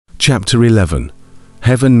Chapter 11.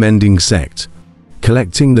 Heaven Mending Sect.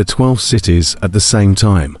 Collecting the 12 cities at the same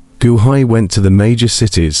time, Guhai went to the major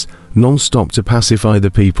cities non-stop to pacify the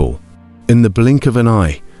people. In the blink of an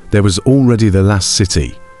eye, there was already the last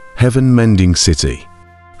city, Heaven Mending City.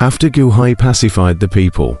 After Guhai pacified the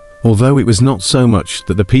people, although it was not so much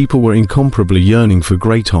that the people were incomparably yearning for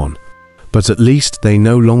Great Han, but at least they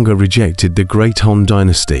no longer rejected the Great Han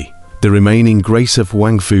dynasty. The remaining grace of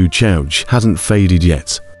Wangfu Chouj hadn't faded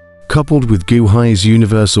yet. Coupled with Guhai's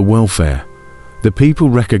universal welfare, the people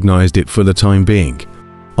recognized it for the time being.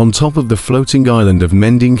 On top of the floating island of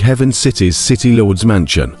Mending Heaven City's City Lord's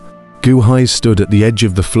mansion, Guhai stood at the edge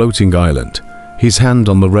of the floating island, his hand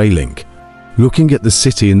on the railing, looking at the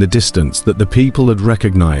city in the distance that the people had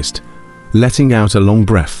recognized, letting out a long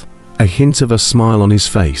breath, a hint of a smile on his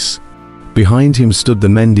face. Behind him stood the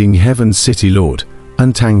Mending Heaven City Lord,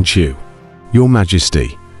 and Tang Chu. Your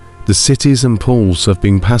Majesty, the cities and pools have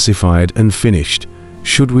been pacified and finished.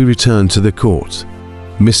 Should we return to the court?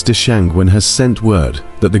 Mr. Shangwen has sent word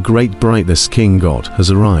that the great brightness King God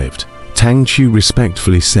has arrived, Tang Chu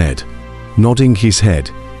respectfully said. Nodding his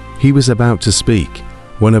head, he was about to speak,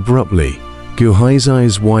 when abruptly, Guhai's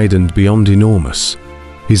eyes widened beyond enormous.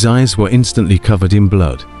 His eyes were instantly covered in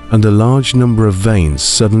blood, and a large number of veins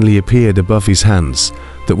suddenly appeared above his hands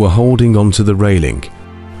that were holding onto the railing.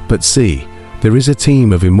 But see, there is a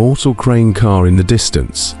team of Immortal crane car in the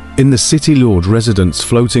distance, in the City Lord residence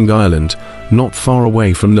floating island, not far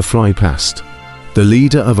away from the flypast. The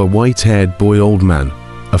leader of a white-haired boy old man,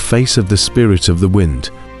 a face of the spirit of the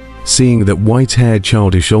wind. Seeing that white-haired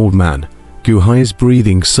childish old man, Guhai's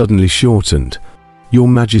breathing suddenly shortened. Your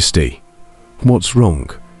Majesty. What's wrong?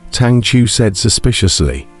 Tang Chu said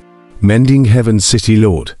suspiciously. Mending Heaven City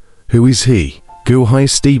Lord. Who is he? Guhai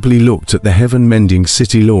steeply looked at the Heaven Mending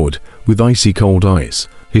City Lord with icy cold eyes,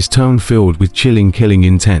 his tone filled with chilling killing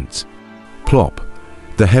intent. Plop.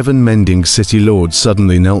 The Heaven Mending City Lord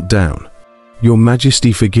suddenly knelt down. Your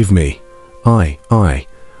Majesty, forgive me. I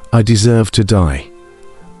deserve to die.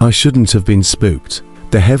 I shouldn't have been spooked.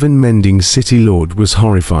 The Heaven Mending City Lord was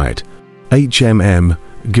horrified.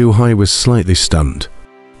 Guhai was slightly stunned.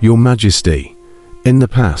 Your Majesty, in the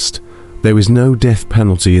past, there was no death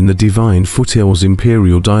penalty in the Divine Foothills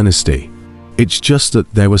Imperial Dynasty. It's just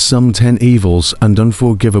that there were some 10 evils and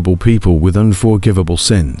unforgivable people with unforgivable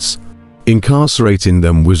sins. Incarcerating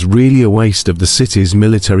them was really a waste of the city's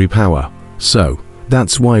military power, so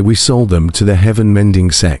that's why we sold them to the Heaven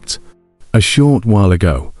Mending Sect. A short while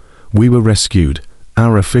ago, we were rescued,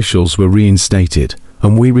 our officials were reinstated,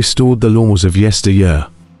 and we restored the laws of yesteryear.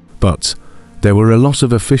 But there were a lot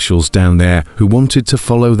of officials down there who wanted to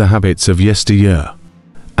follow the habits of yesteryear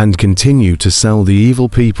and continue to sell the evil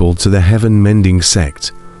people to the Heaven Mending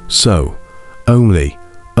Sect. So, only.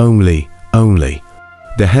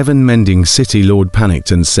 The Heaven Mending City Lord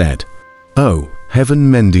panicked and said, Oh, Heaven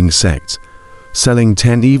Mending Sect. Selling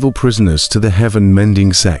 10 evil prisoners to the Heaven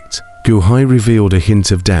Mending Sect. Guhai revealed a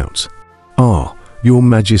hint of doubt. Ah, Your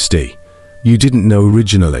Majesty, you didn't know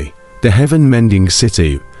originally. The Heaven Mending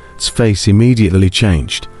City's face immediately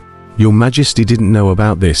changed. Your Majesty didn't know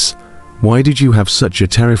about this. Why did you have such a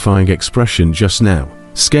terrifying expression just now?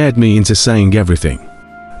 Scared me into saying everything.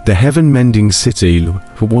 The Heaven Mending City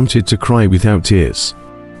wanted to cry without tears.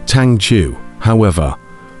 Tang Chu, however,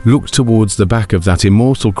 looked towards the back of that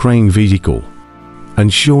Immortal crane vehicle.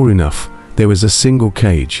 And sure enough, there was a single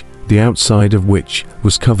cage, the outside of which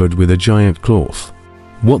was covered with a giant cloth.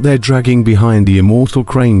 What they're dragging behind the Immortal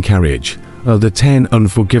crane carriage are the 10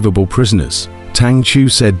 unforgivable prisoners, Tang Chu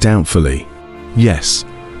said doubtfully. Yes,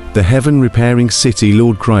 the Heaven Repairing City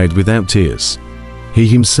Lord cried without tears. He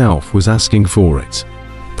himself was asking for it.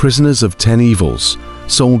 Prisoners of 10 evils,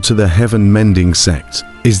 sold to the Heaven Mending Sect.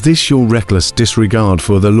 Is this your reckless disregard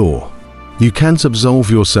for the law? You can't absolve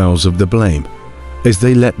yourselves of the blame, as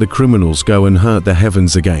they let the criminals go and hurt the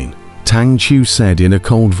heavens again, Tang Chu said in a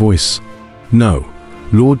cold voice. No,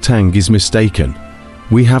 Lord Tang is mistaken.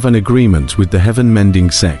 We have an agreement with the Heaven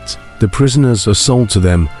Mending Sect. The prisoners are sold to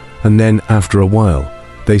them, and then, after a while,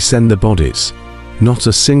 they send the bodies. Not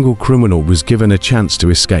a single criminal was given a chance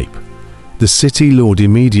to escape. The City Lord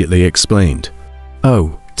immediately explained.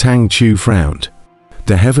 Oh, Tang Chu frowned.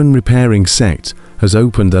 The Heaven Repairing Sect has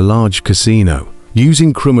opened a large casino,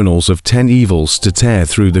 using criminals of 10 evils to tear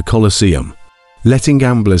through the Colosseum, letting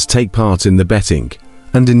gamblers take part in the betting,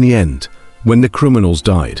 and in the end, when the criminals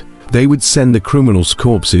died, they would send the criminals'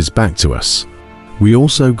 corpses back to us. We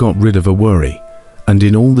also got rid of a worry, and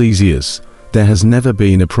in all these years, there has never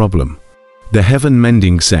been a problem. The Heaven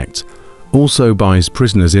Mending Sect also buys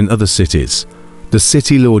prisoners in other cities. The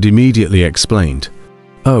City Lord immediately explained.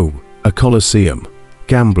 Oh, a Colosseum.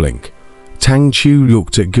 gambling. Tang Chu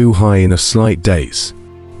looked at Gu Hai in a slight daze.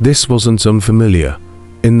 This wasn't unfamiliar.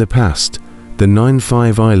 In the past, the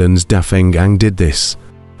 9-5 Islands Dafeng Ang did this.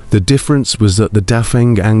 The difference was that the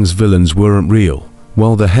Dafeng Ang's villains weren't real,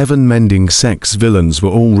 while the Heaven Mending Sect's villains were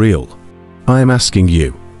all real. I am asking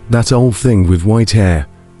you, that old thing with white hair,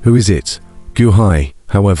 who is it? Gu Hai,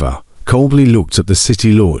 however, coldly looked at the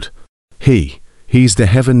City Lord. He's the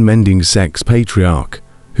Heaven Mending Sect's patriarch,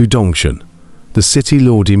 Hu Dongshan. The City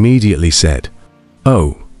Lord immediately said.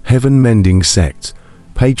 Oh, Heaven Mending Sect,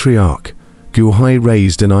 patriarch. Gu Hai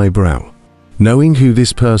raised an eyebrow. Knowing who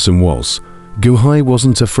this person was, Gu Hai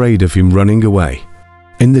wasn't afraid of him running away.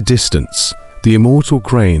 In the distance, the immortal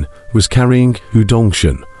crane was carrying Hu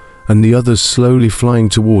Dongshan, and the others slowly flying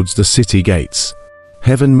towards the city gates.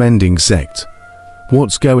 Heaven Mending Sect.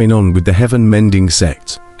 What's going on with the Heaven Mending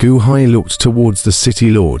Sect? Gu Hai looked towards the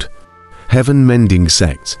City Lord. Heaven Mending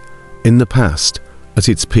Sect. In the past, at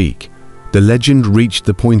its peak, the legend reached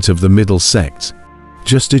the point of the middle sect.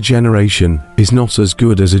 Just a generation is not as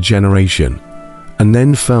good as a generation, and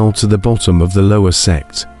then fell to the bottom of the lower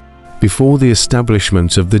sect. Before the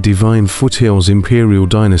establishment of the Divine Foothills Imperial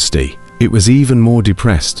Dynasty, it was even more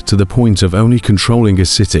depressed to the point of only controlling a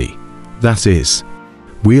city. That is,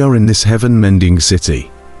 we are in this Heaven Mending City,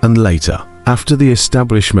 and later, after the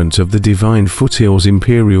establishment of the Divine Foothills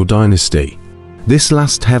Imperial Dynasty, this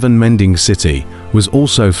last Heaven Mending City was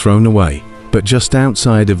also thrown away, but just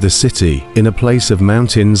outside of the city, in a place of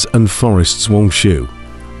mountains and forests, Wuxia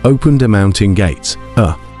opened a mountain gate,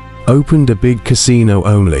 opened a big casino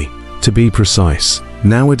only, to be precise.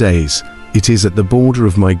 Nowadays, it is at the border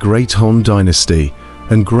of my Great Han Dynasty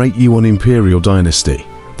and Great Yuan Imperial Dynasty,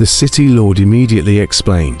 the City Lord immediately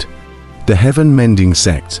explained. The Heaven Mending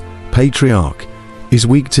Sect, patriarch, is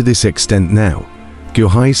weak to this extent now, Gu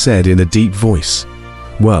Hai said in a deep voice.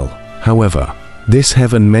 Well, however, this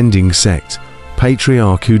Heaven Mending Sect,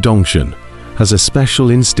 patriarch Hu Dongshan, has a special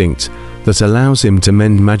instinct that allows him to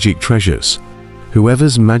mend magic treasures.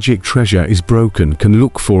 Whoever's magic treasure is broken can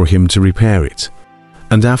look for him to repair it.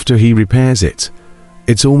 And after he repairs it,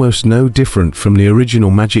 it's almost no different from the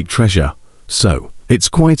original magic treasure. So, it's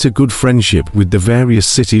quite a good friendship with the various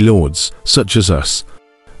city lords, such as us.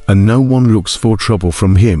 And no one looks for trouble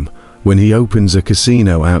from him when he opens a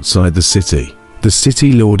casino outside the city, the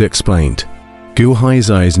City Lord explained. Gu Hai's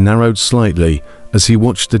eyes narrowed slightly as he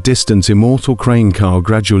watched the distant immortal crane car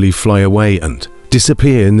gradually fly away and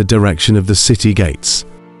disappear in the direction of the city gates.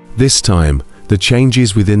 This time, the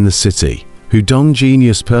changes within the city. Hu Dong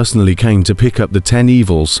Genius personally came to pick up the 10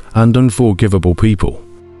 evils and unforgivable people.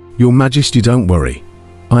 Your Majesty, don't worry.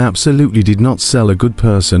 I absolutely did not sell a good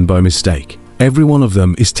person by mistake. Every one of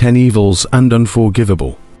them is 10 evils and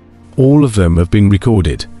unforgivable. All of them have been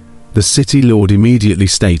recorded, the City Lord immediately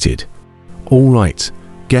stated. All right,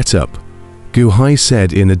 get up, Gu Hai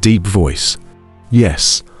said in a deep voice.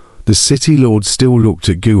 Yes, the City Lord still looked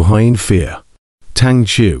at Gu Hai in fear. Tang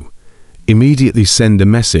Chu, immediately send a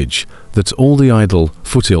message that all the idle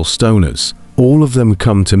foothill stoners, all of them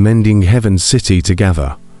come to Mending Heaven City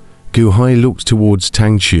together. Gu Hai looked towards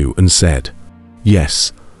Tang Chu and said,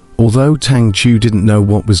 yes. Although Tang Chu didn't know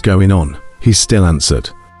what was going on, he still answered.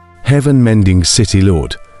 Heaven Mending City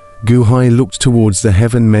Lord. Gu Hai looked towards the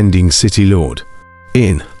Heaven Mending City Lord.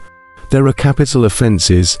 There are capital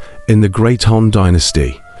offenses in the Great Han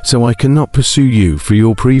Dynasty, so I cannot pursue you for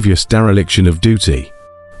your previous dereliction of duty.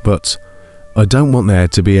 But I don't want there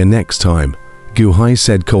to be a next time, Gu Hai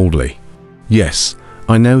said coldly. Yes,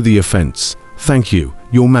 I know the offense. Thank you,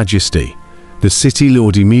 Your Majesty, the City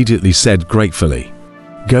Lord immediately said gratefully.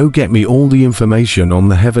 Go get me all the information on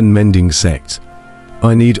the Heaven Mending Sect.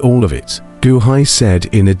 I need all of it, Gu Hai said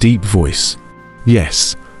in a deep voice.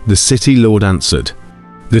 Yes, the City Lord answered.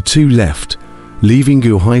 The two left, leaving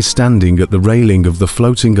Gu Hai standing at the railing of the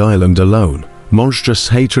floating island alone, monstrous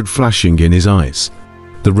hatred flashing in his eyes.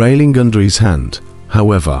 The railing under his hand,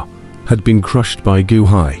 however, had been crushed by Gu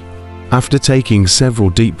Hai. After taking several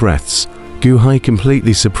deep breaths, Gu Hai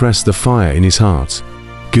completely suppressed the fire in his heart.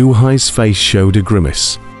 Gu Hai's face showed a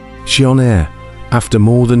grimace. Xian, after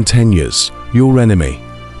more than 10 years, your enemy,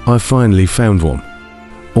 I finally found one.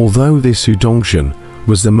 Although this Hu Dongshan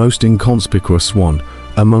was the most inconspicuous one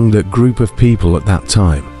among that group of people at that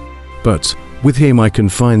time. But with him I can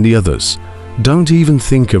find the others. Don't even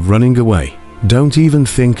think of running away. Don't even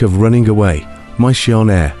think of running away, my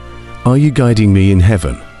Xian. Are you guiding me in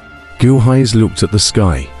heaven? Gu Hai looked at the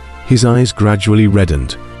sky. His eyes gradually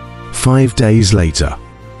reddened. 5 days later,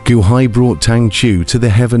 Gu Hai brought Tang Chu to the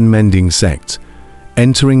Heaven Mending Sect.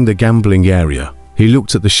 Entering the gambling area, he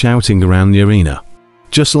looked at the shouting around the arena.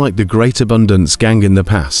 Just like the Great Abundance gang in the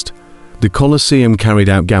past, The Colosseum carried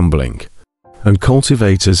out gambling, and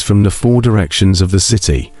cultivators from the 4 directions of the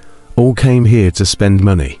city all came here to spend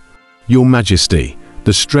money. Your Majesty,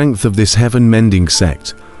 the strength of this heaven-mending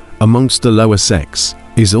sect amongst the lower sects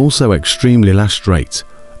is also extremely last-rate,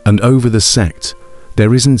 and over the sect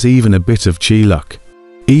there isn't even a bit of chi luck.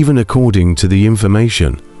 Even according to the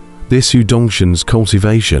information, this Hudongshan's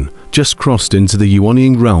cultivation just crossed into the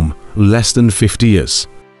Yuanying realm less than 50 years.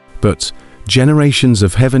 But generations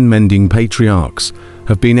of heaven-mending patriarchs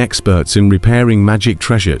have been experts in repairing magic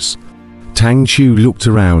treasures. Tang Chu looked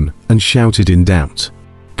around and shouted in doubt.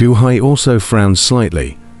 Gu Hai also frowned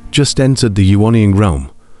slightly, just entered the Yuanying realm,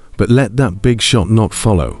 but let that big shot not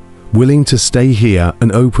follow, willing to stay here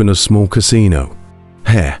and open a small casino.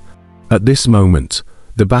 Here. At this moment,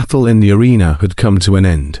 the battle in the arena had come to an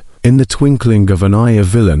end. In the twinkling of an eye, a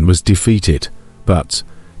villain was defeated, but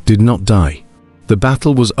did not die. The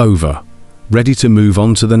battle was over, ready to move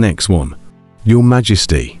on to the next one. Your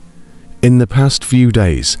Majesty, in the past few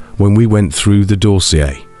days, when we went through the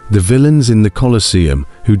dossier, the villains in the Colosseum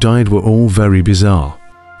who died were all very bizarre.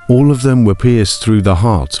 All of them were pierced through the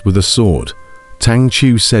heart with a sword, Tang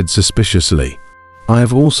Chu said suspiciously. I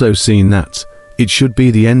have also seen that. It should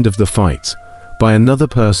be the end of the fight, by another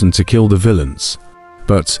person to kill the villains.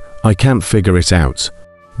 But I can't figure it out.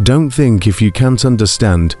 Don't think if you can't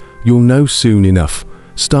understand, you'll know soon enough.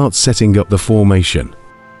 Start setting up the formation.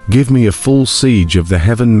 Give me a full siege of the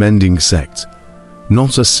heaven-mending sect.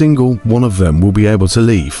 Not a single one of them will be able to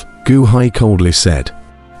leave, Gu Hai coldly said.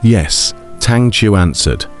 Yes, Tang Chu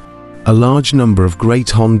answered. A large number of Great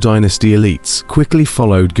Han Dynasty elites quickly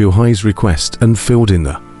followed Gu Hai's request and filled in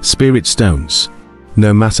the spirit stones.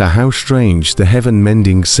 No matter how strange the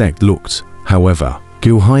heaven-mending sect looked, however,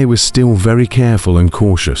 Gu Hai was still very careful and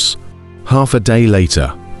cautious. Half a day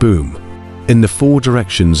later, boom. In the 4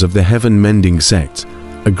 directions of the heaven-mending sect,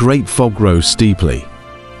 a great fog rose steeply.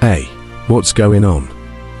 Hey, what's going on?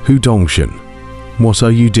 Hudongshan, what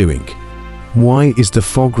are you doing? Why is the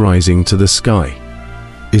fog rising to the sky?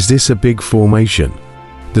 Is this a big formation?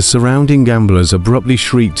 The surrounding gamblers abruptly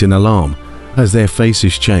shrieked in alarm as their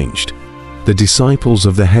faces changed. The disciples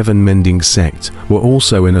of the heaven-mending sect were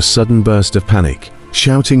also in a sudden burst of panic,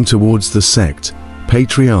 shouting towards the sect,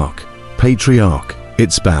 Patriarch, Patriarch,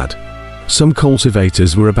 it's bad. Some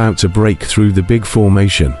cultivators were about to break through the big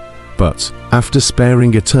formation, but after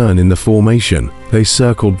sparing a turn in the formation, they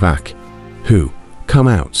circled back. Who? Come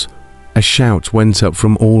out. A shout went up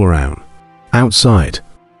from all around. Outside,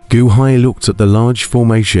 Gu Hai looked at the large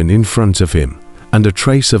formation in front of him, and a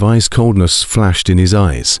trace of ice coldness flashed in his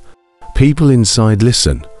eyes. People inside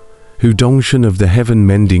listen. Hudongshan of the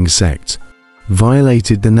heaven-mending sect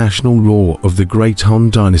violated the national law of the Great Han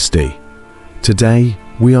Dynasty. Today,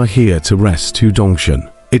 we are here to arrest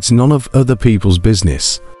Hudongshan. It's none of other people's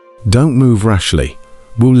business. Don't move rashly.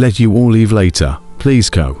 We'll let you all leave later. Please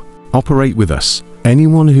cooperate with us.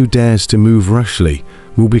 Anyone who dares to move rashly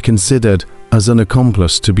will be considered as an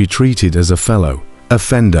accomplice to be treated as a fellow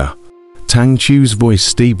offender. Tang Chu's voice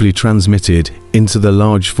steeply transmitted into the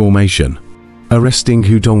large formation. Arresting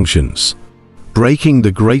Hudongshans. Breaking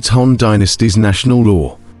the Great Han Dynasty's national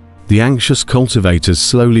law. The anxious cultivators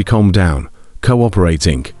slowly calmed down,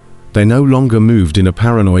 cooperating. They no longer moved in a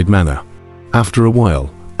paranoid manner. After a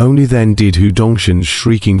while, only then did Hudongshan's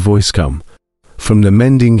shrieking voice come. From the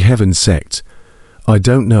Mending Heaven sect. I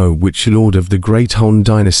don't know which lord of the Great Han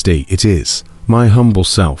Dynasty it is. My humble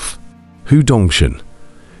self, Hudongshan,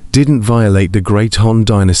 didn't violate the Great Han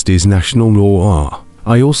Dynasty's national law.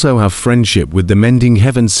 I also have friendship with the Mending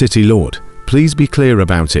Heaven City Lord. Please be clear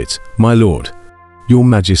about it, my lord. Your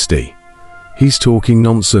Majesty. He's talking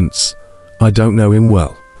nonsense. I don't know him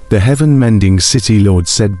well. The Heaven Mending City Lord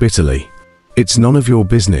said bitterly. It's none of your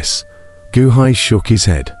business. Gu Hai shook his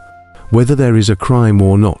head. Whether there is a crime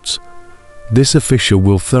or not, this official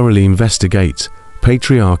will thoroughly investigate.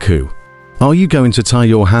 Patriarch Who. Are you going to tie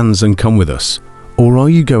your hands and come with us? Or are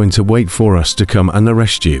you going to wait for us to come and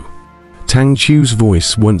arrest you? Tang Chu's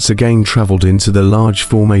voice once again traveled into the large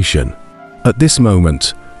formation. At this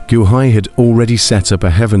moment, Gu Hai had already set up a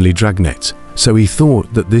heavenly dragnet, so he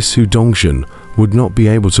thought that this Hudongshan would not be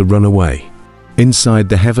able to run away. Inside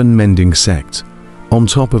the Heaven Mending sect, on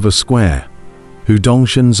top of a square,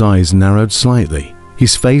 Hudongshan's eyes narrowed slightly,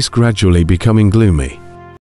 his face gradually becoming gloomy.